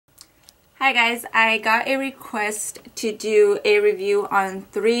Hi guys, I got a request to do a review on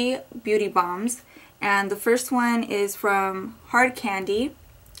 3 beauty balms, and the first one is from Hard Candy,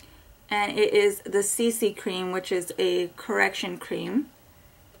 and it is the CC cream, which is a correction cream.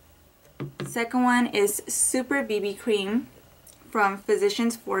 The second one is Super BB cream from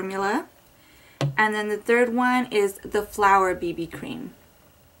Physicians Formula, and then the third one is the Flower BB cream.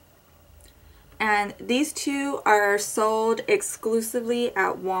 And these two are sold exclusively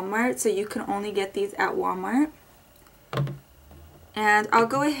at Walmart, so you can only get these at Walmart. And I'll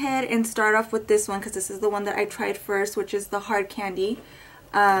go ahead and start off with this one because this is the one that I tried first, which is the Hard Candy.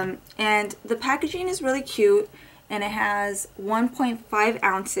 And the packaging is really cute, and it has 1.5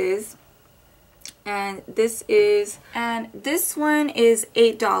 ounces. And this one is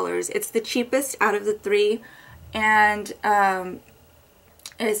 $8. It's the cheapest out of the 3, and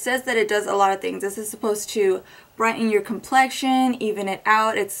it says that it does a lot of things. This is supposed to brighten your complexion, even it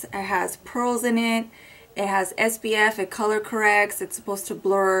out. It has pearls in it. It has SPF. It color corrects. It's supposed to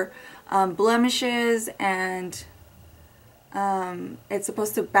blur blemishes, and it's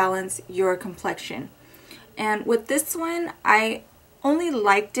supposed to balance your complexion. And with this one, I only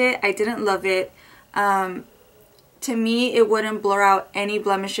liked it. I didn't love it. To me, it wouldn't blur out any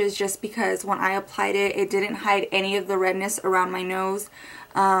blemishes just because when I applied it, it didn't hide any of the redness around my nose.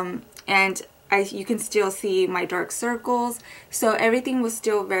 And you can still see my dark circles. So everything was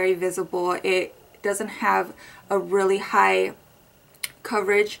still very visible. It doesn't have a really high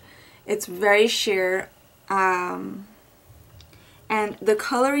coverage. It's very sheer. And the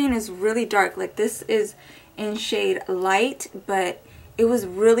coloring is really dark. Like, this is in shade light, but it was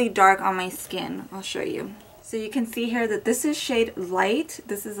really dark on my skin. I'll show you. So you can see here that this is shade light.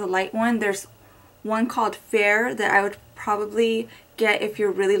 This is a light one. There's one called Fair that I would probably get if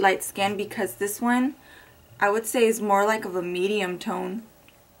you're really light skinned, because this one I would say is more like of a medium tone.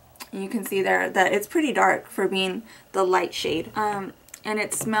 And you can see there that it's pretty dark for being the light shade. And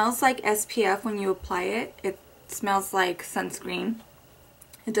it smells like SPF when you apply it. It smells like sunscreen.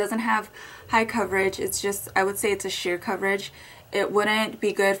 It doesn't have high coverage. It's just, I would say it's a sheer coverage. It wouldn't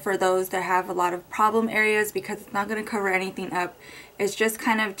be good for those that have a lot of problem areas because it's not going to cover anything up. It's just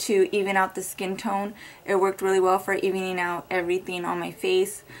kind of to even out the skin tone. It worked really well for evening out everything on my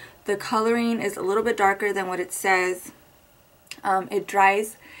face. The coloring is a little bit darker than what it says. It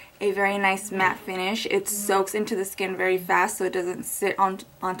dries a very nice matte finish. It soaks into the skin very fast, so it doesn't sit on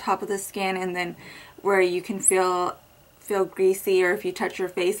top of the skin and then where you can feel greasy, or if you touch your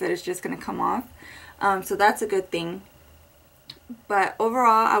face that it's just going to come off. So that's a good thing. But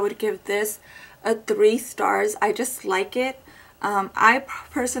overall, I would give this a 3 stars. I just like it. I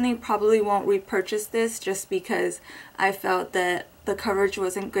personally probably won't repurchase this just because I felt that the coverage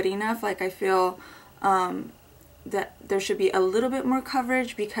wasn't good enough. Like, I feel that there should be a little bit more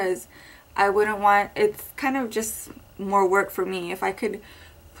coverage, because I wouldn't want, it's kind of just more work for me. If I could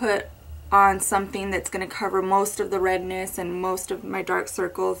put on something that's going to cover most of the redness and most of my dark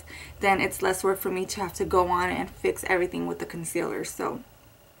circles, then it's less work for me to have to go on and fix everything with the concealer. So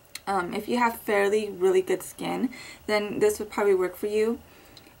if you have really good skin, then this would probably work for you.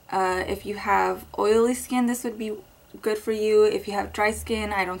 If you have oily skin, this would be good for you. If you have dry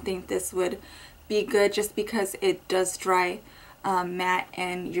skin, I don't think this would be good, just because it does dry matte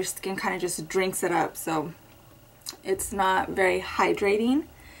and your skin kind of just drinks it up, so it's not very hydrating.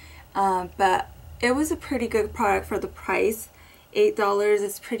 But it was a pretty good product for the price. $8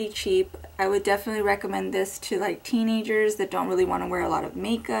 is pretty cheap. I would definitely recommend this to like teenagers that don't really want to wear a lot of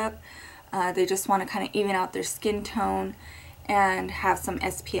makeup. They just want to kind of even out their skin tone and have some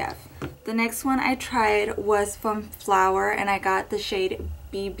SPF. The next one I tried was from Flower, and I got the shade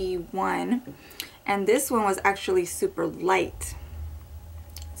BB1, and this one was actually super light.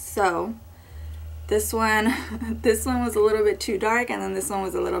 So this one was a little bit too dark, and then this one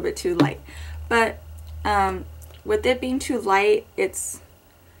was a little bit too light. But with it being too light, it's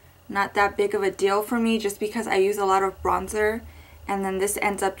not that big of a deal for me, just because I use a lot of bronzer, and then this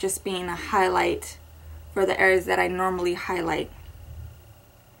ends up just being a highlight for the areas that I normally highlight.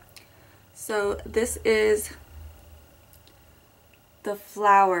 So this is the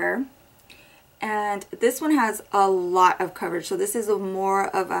Flower, and this one has a lot of coverage. So this is more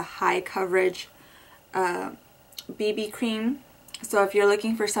of a high coverage BB cream. So if you're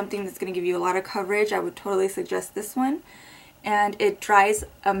looking for something that's going to give you a lot of coverage, I would totally suggest this one. And it dries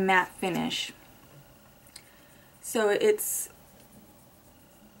a matte finish. So it's,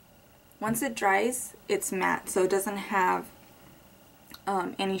 once it dries, it's matte, so it doesn't have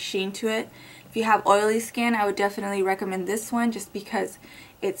any sheen to it. If you have oily skin, I would definitely recommend this one, just because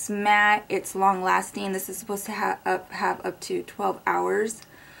it's matte, it's long lasting. This is supposed to have up to 12 hours.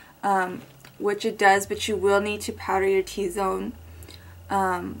 which it does, but you will need to powder your T-zone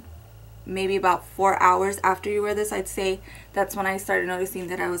maybe about 4 hours after you wear this. I'd say that's when I started noticing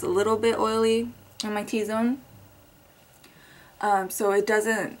that I was a little bit oily in my T-zone. So it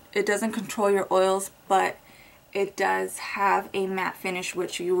doesn't control your oils, but it does have a matte finish,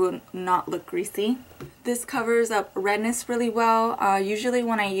 which you will not look greasy. This covers up redness really well. Usually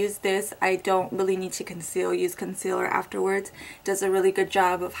when I use this, I don't really need to use concealer afterwards. It does a really good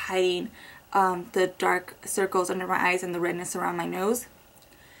job of hiding the dark circles under my eyes and the redness around my nose.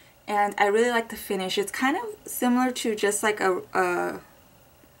 And I really like the finish. It's kind of similar to just like a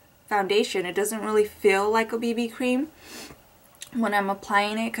foundation. It doesn't really feel like a BB cream when I'm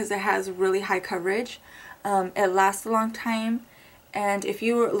applying it because it has really high coverage. It lasts a long time, and if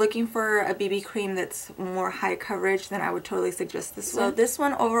you were looking for a BB cream that's more high coverage, then I would totally suggest this one. So this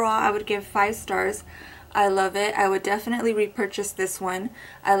one overall I would give 5 stars. I love it. I would definitely repurchase this one.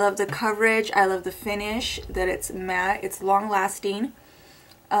 I love the coverage. I love the finish, that it's matte, it's long lasting,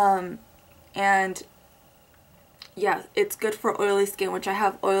 and yeah, it's good for oily skin, which I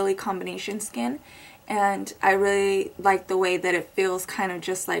have oily combination skin. And I really like the way that it feels kind of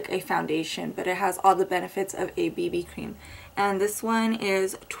just like a foundation, but it has all the benefits of a BB cream. And this one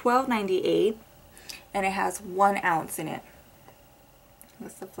is $12.98, and it has 1 ounce in it.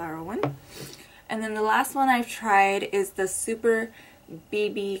 That's the flower one. And then the last one I've tried is the Super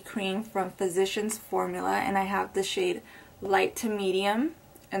BB Cream from Physicians Formula, and I have the shade Light to Medium.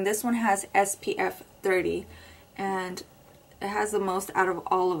 And this one has SPF 30, and it has the most out of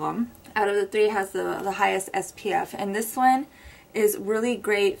all of them. Out of the 3, it has the highest SPF, and this one is really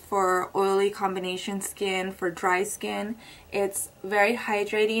great for oily combination skin, for dry skin. It's very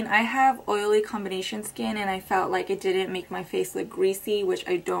hydrating. I have oily combination skin, and I felt like it didn't make my face look greasy, which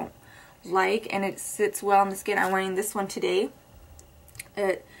I don't like, and it sits well on the skin. I'm wearing this one today.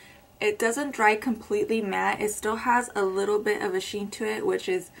 It doesn't dry completely matte. It still has a little bit of a sheen to it, which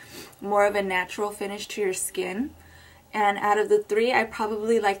is more of a natural finish to your skin. And out of the 3, I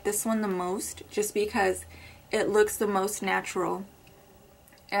probably like this one the most, just because it looks the most natural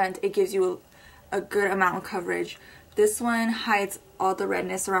and it gives you a good amount of coverage. This one hides all the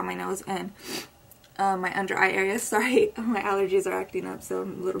redness around my nose and my under eye area. Sorry, my allergies are acting up, so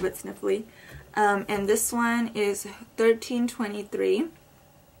I'm a little bit sniffly. And this one is $13.23,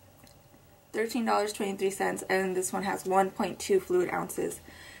 and this one has 1.2 fluid ounces.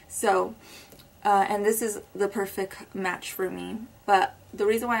 So and this is the perfect match for me. But the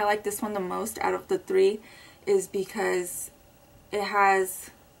reason why I like this one the most out of the 3 is because it has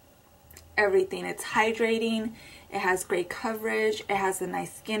everything. It's hydrating, it has great coverage, it has a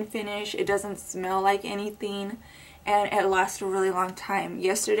nice skin finish, it doesn't smell like anything, and it lasts a really long time.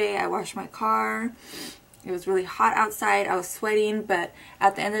 Yesterday I washed my car. It was really hot outside, I was sweating, but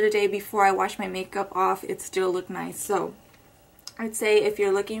at the end of the day, before I washed my makeup off, it still looked nice. So I'd say if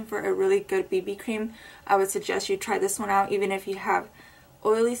you're looking for a really good BB cream, I would suggest you try this one out. Even if you have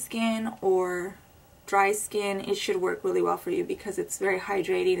oily skin or dry skin, it should work really well for you because it's very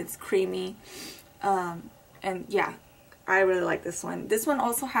hydrating, it's creamy, and yeah, I really like this one. This one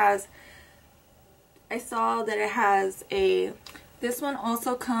also has, I saw that it has this one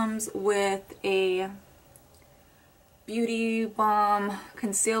also comes with a Beauty Balm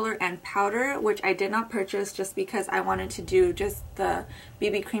concealer and powder, which I did not purchase just because I wanted to do just the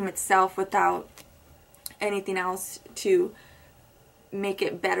BB cream itself without anything else to make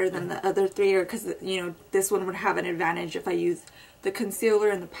it better than the other 3, or because, you know, this one would have an advantage if I use the concealer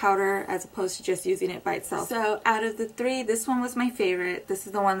and the powder as opposed to just using it by itself. So out of the 3, this one was my favorite. This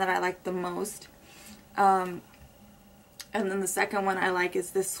is the one that I like the most. And then the second one I like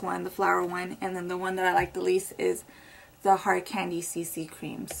is this one, the flower one, and then the one that I like the least is the Hard Candy CC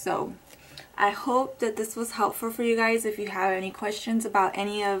cream. So I hope that this was helpful for you guys. If you have any questions about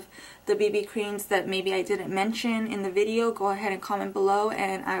any of the BB creams that maybe I didn't mention in the video, go ahead and comment below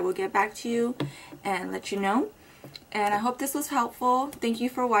and I will get back to you and let you know. And I hope this was helpful. Thank you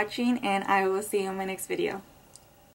for watching, and I will see you in my next video.